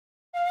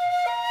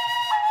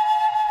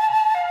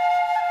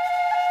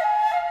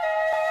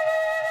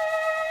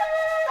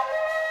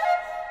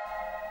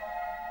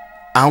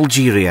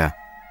Algeria,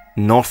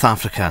 North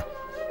Africa,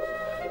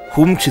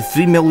 home to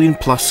 3 million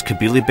plus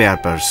Kabyle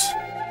Berbers.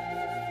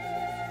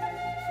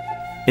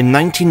 In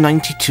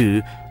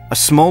 1992, a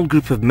small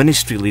group of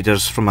ministry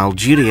leaders from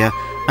Algeria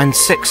and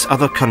 6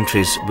 other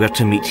countries were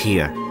to meet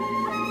here.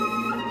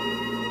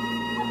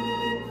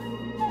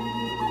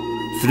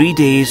 3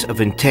 days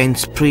of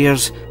intense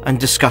prayers and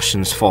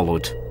discussions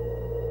followed.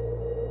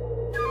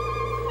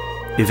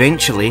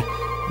 Eventually,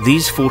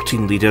 these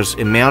 14 leaders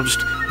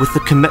emerged with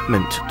the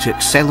commitment to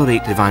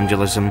accelerate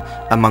evangelism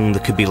among the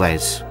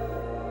Kabyles.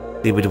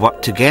 They would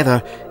work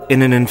together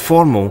in an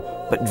informal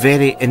but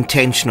very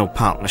intentional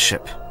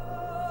partnership.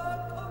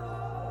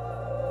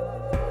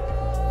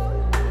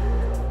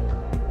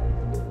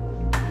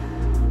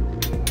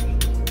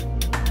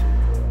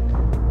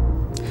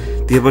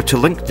 They were to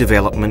link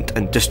development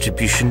and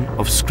distribution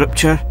of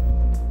scripture,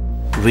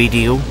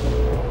 radio,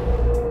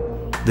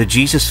 the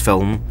Jesus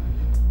film,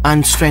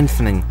 and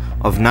strengthening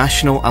of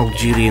national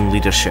Algerian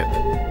leadership.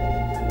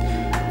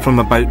 From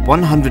about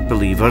 100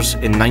 believers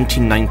in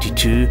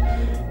 1992,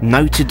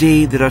 now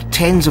today there are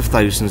tens of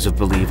thousands of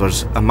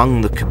believers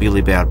among the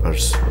Kabyle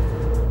Berbers.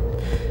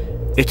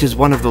 It is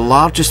one of the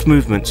largest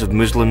movements of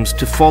Muslims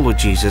to follow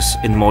Jesus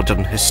in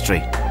modern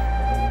history.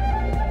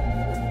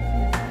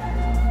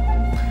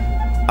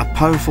 A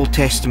powerful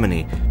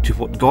testimony to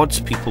what God's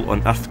people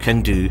on earth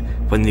can do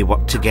when they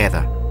work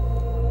together.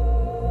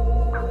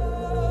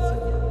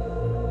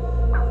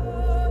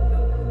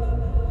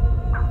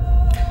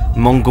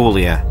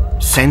 Mongolia,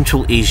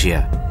 Central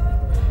Asia,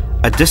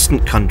 a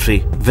distant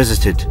country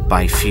visited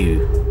by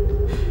few.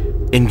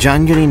 In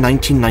January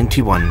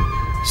 1991,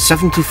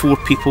 74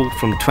 people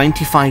from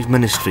 25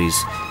 ministries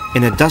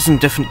in a dozen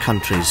different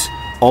countries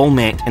all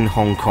met in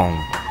Hong Kong.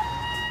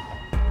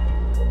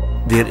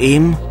 Their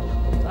aim?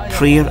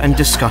 Prayer and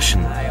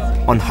discussion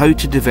on how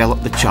to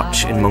develop the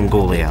church in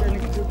Mongolia.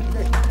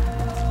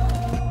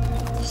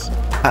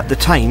 At the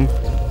time,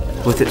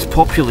 with its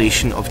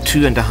population of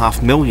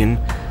 2.5 million,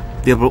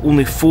 there were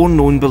only 4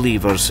 known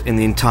believers in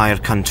the entire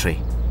country.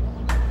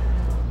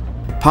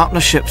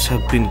 Partnerships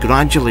have been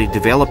gradually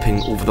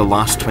developing over the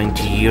last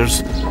 20 years,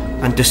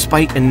 and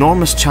despite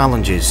enormous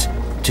challenges,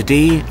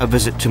 today a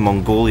visit to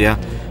Mongolia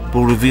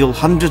will reveal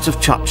hundreds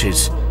of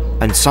churches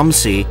and some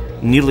say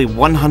nearly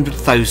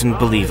 100,000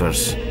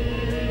 believers.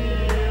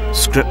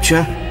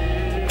 Scripture,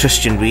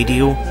 Christian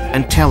radio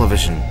and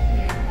television,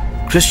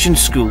 Christian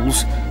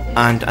schools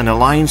and an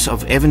alliance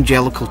of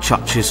evangelical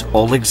churches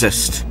all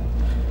exist.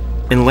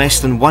 In less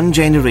than 1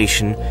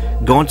 generation,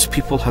 God's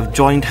people have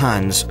joined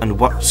hands and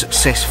worked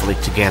successfully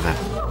together.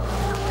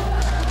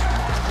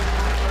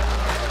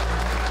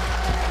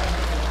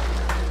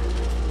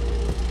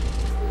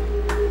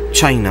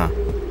 China.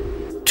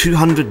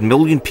 200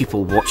 million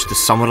people watched the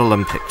Summer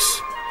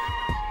Olympics.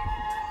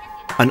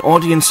 An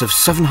audience of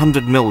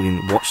 700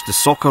 million watched the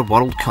Soccer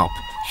World Cup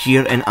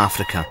here in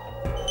Africa.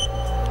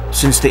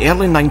 Since the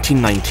early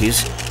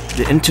 1990s,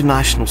 the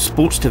International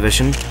Sports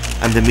Division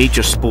and the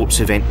Major Sports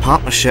Event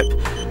Partnership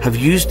have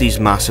used these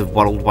massive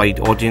worldwide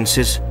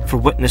audiences for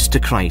witness to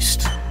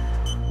Christ.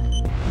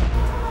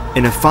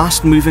 In a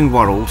fast-moving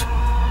world,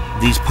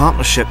 these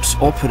partnerships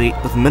operate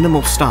with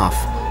minimal staff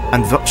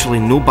and virtually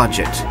no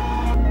budget.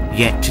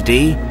 Yet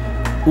today,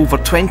 over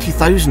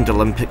 20,000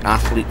 Olympic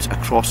athletes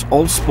across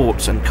all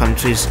sports and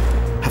countries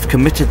have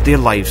committed their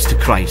lives to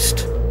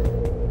Christ.